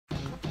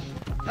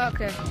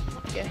Okay.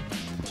 Okay.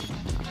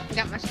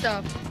 Got my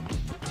stuff.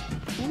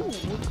 Ooh.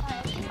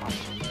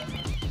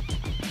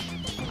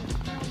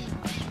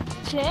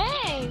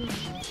 Dang.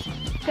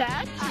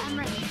 That's. I'm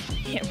ready.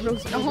 Yeah,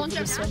 bro's The whole entire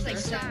house like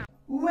that.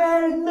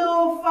 Well,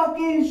 no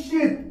fucking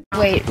shit.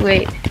 Wait.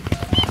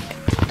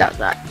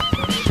 That.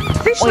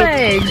 Fish Wait,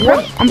 legs.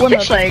 what? I'm One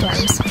fish out of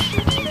legs. times.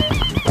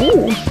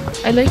 Ooh,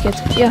 I like it.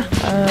 Yeah.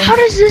 How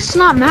does this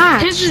not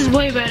match? His is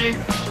way better.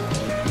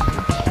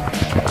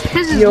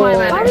 His is Yo. way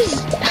better.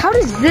 How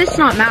does this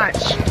not match?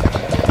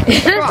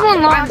 This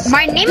one lost.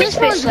 My name This is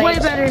Fish one's way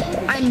Legs.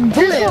 better. I'm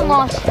blue. This one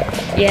lost.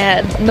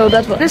 Yeah, no,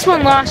 that one. This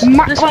one lost.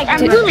 This one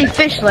I'm really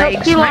Fish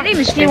Legs. he My lost. name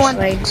is He Fish won.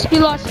 Legs. He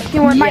lost. He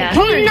won. Yeah.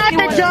 He's not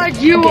the judge.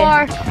 You Okay.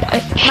 are.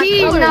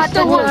 He's color not is the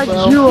still judge.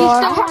 won, You bro.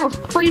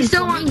 are. He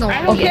still won.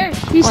 I don't Okay. care.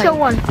 He still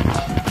won.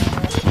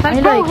 I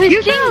Bro, like-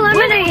 you can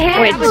eliminate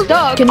him. Wait, have a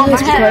dog can you on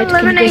guys my be head. quiet? Can you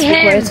Eliminate guys be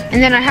him. quiet?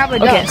 And then I have a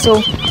dog. Okay,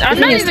 so I'm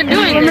not even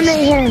doing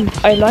eliminate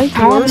this. I like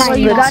How yours, am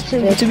I but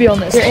got to be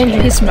honest, You're in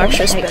here. his match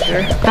is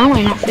better. How am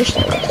I not Fish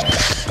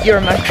Legs?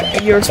 Yours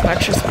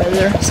match is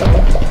better, so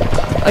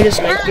I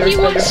just like yours you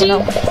better want for to now.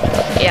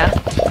 Yeah.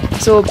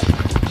 So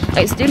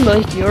I still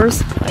like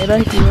yours. I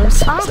like yours.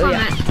 So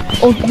yeah.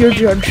 Oh, you're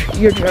judge.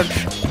 You're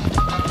judge.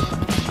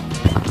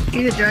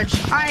 You're the judge.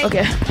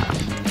 Okay.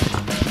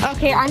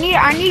 Okay, I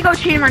need to go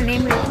change my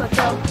name real quick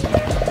though.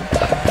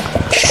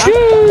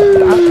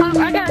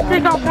 I gotta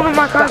take off one of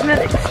my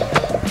cosmetics.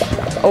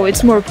 Oh,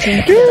 it's more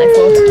pink than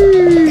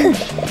I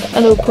thought.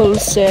 Hello,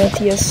 Pulse,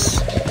 TS.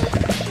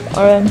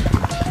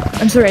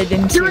 I'm sorry I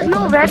didn't see There was your no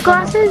comment red before now.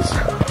 glasses?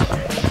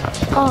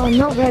 Oh,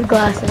 no red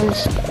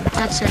glasses.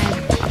 That's sad.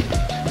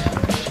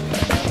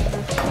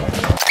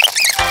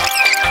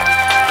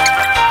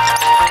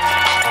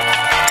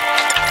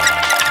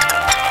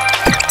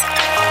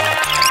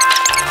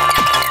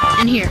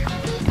 And here.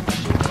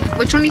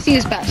 Which one do you think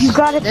is best? You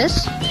got it.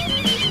 This,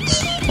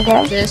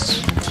 Okay. this,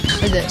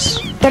 or this?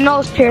 The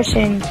nose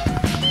piercing.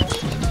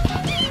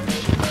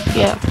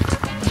 Yeah.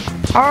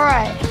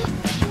 Alright.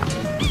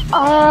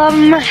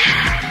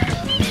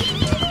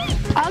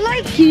 I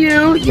like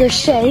you, you're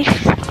safe.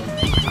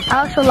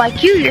 I also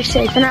like you, you're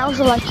safe. And I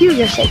also like you,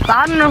 you're safe. But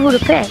I don't know who to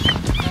pick.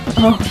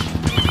 Oh.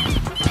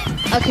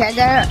 Okay,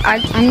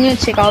 I'm gonna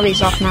take all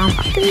these off now.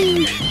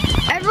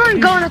 Everyone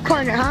go in a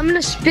corner. I'm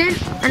gonna spin,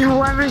 and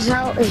whoever's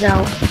out is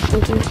out.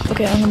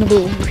 Okay, I'm gonna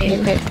go over here.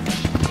 Okay.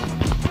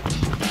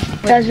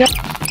 Guys,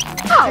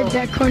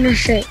 that corner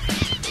safe.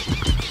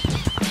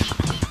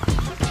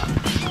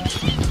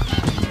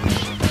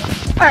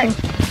 Alright.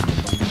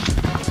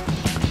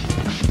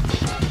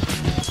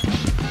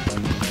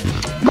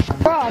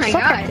 Bro, I my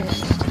suck God. at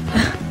this.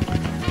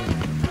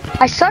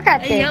 I suck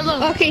at this.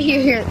 Okay,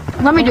 here.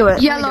 Let me do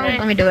it. Yellow.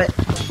 Let me do it.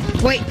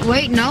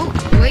 Wait, no,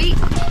 wait.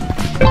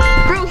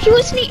 Bro, he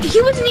wasn't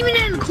even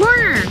in the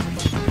corner.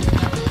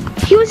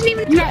 He wasn't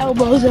even. Your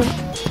elbows up.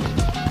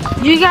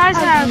 You guys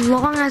As have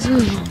long as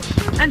we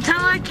until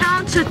I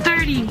count to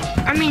 30.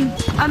 I mean,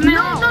 a minute.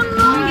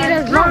 No. get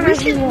as No, long we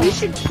as we want.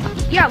 should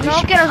get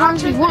as long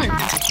as we want.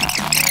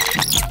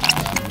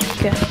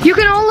 You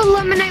can all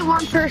eliminate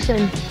one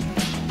person.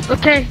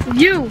 Okay,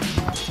 you.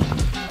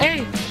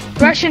 Hey,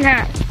 Russian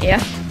hat.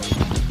 Yeah.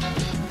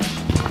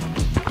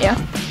 Yeah.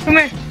 Come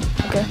here.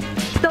 Okay.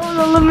 Don't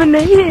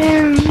eliminate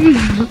him.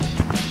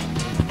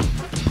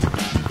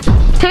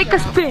 Take a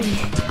spin.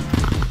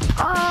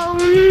 Oh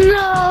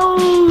no!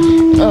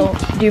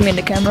 Oh, do you mean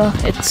the camera?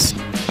 It's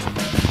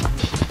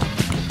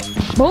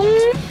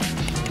Boom!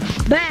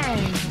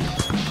 Bang!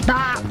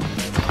 Bop!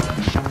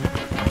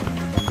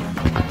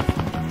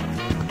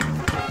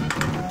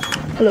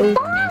 hello,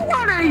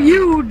 What are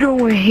you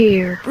doing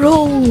here?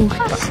 bro.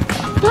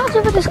 Let's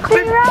over this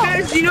clear out.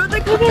 Guys, you know the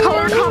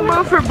color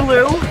combo for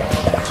blue?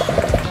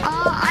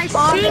 I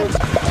think.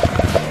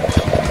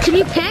 Can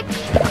you pick?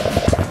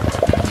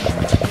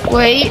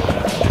 Wait.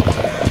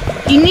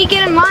 You need to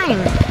get in line.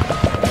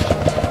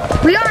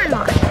 We are in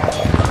line.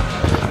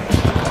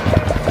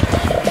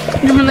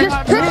 You really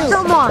Just pick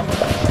someone.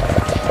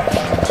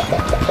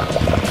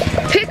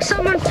 Pick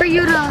someone for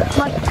you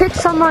to, pick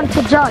someone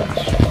to judge.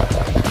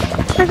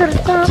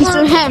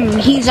 So him,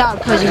 he's out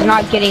because he's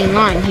not getting in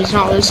line. He's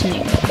not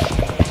listening.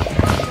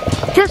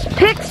 Just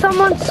pick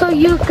someone so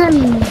you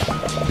can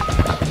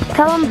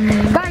tell them,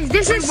 guys,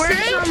 this is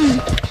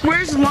safe.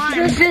 Where's lime?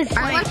 This is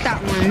I like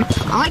that one.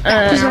 I like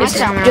that one. I like Just,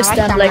 that one. just I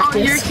stand like like that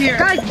one. You're this. here.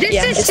 Guys, this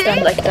Yeah, is just stand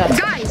safe. like that.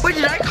 Guys, Wait,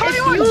 did I call you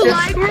if on you Discord?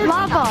 like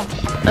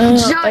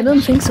lava, I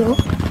don't think so.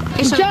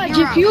 Okay, so Judge,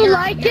 you're if out, you you're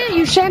like out. it,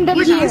 you send them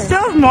You here.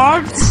 still have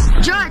mods?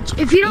 Judge,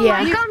 if you don't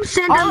Yeah. like them,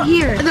 send them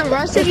here. The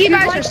rest of you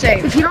guys are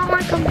safe. If you don't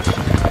like them,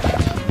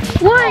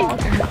 why?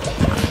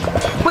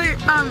 Wait,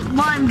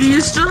 Lime, do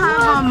you still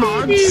have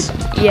mods?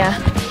 Yeah.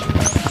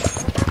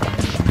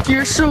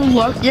 You're so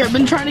lucky. I've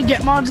been trying to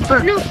get mods,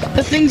 but No.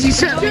 the things you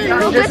sent me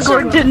No, on that's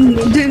Discord didn't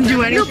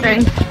do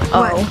anything.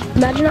 Oh.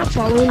 Imagine not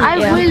following. I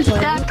Yeah. will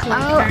back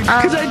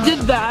Because I did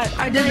that.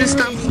 I did the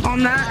stuff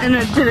on that, and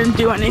it didn't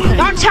do anything.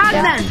 Don't tag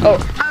then. Oh.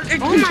 I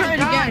can try it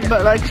again,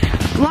 but like,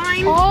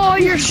 Lime. Oh,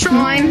 you're so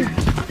Lime.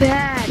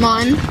 bad.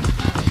 Lime.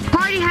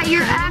 Party Hat,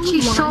 you're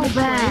actually so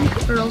bad.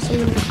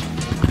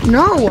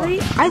 No,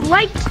 I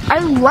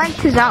liked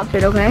his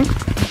outfit. Okay.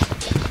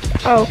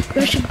 Oh,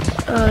 we should.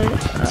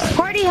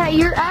 Party Hat,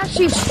 you're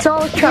actually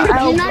so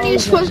You're not even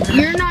supposed.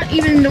 You're not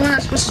even the one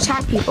that's supposed to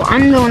talk people.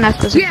 I'm the one that's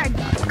supposed to. Yeah,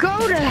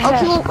 go to hell.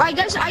 Okay. Well, I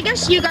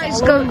guess you guys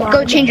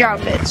go change your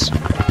outfits.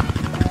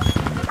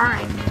 All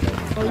right.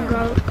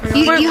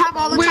 You have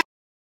all the time.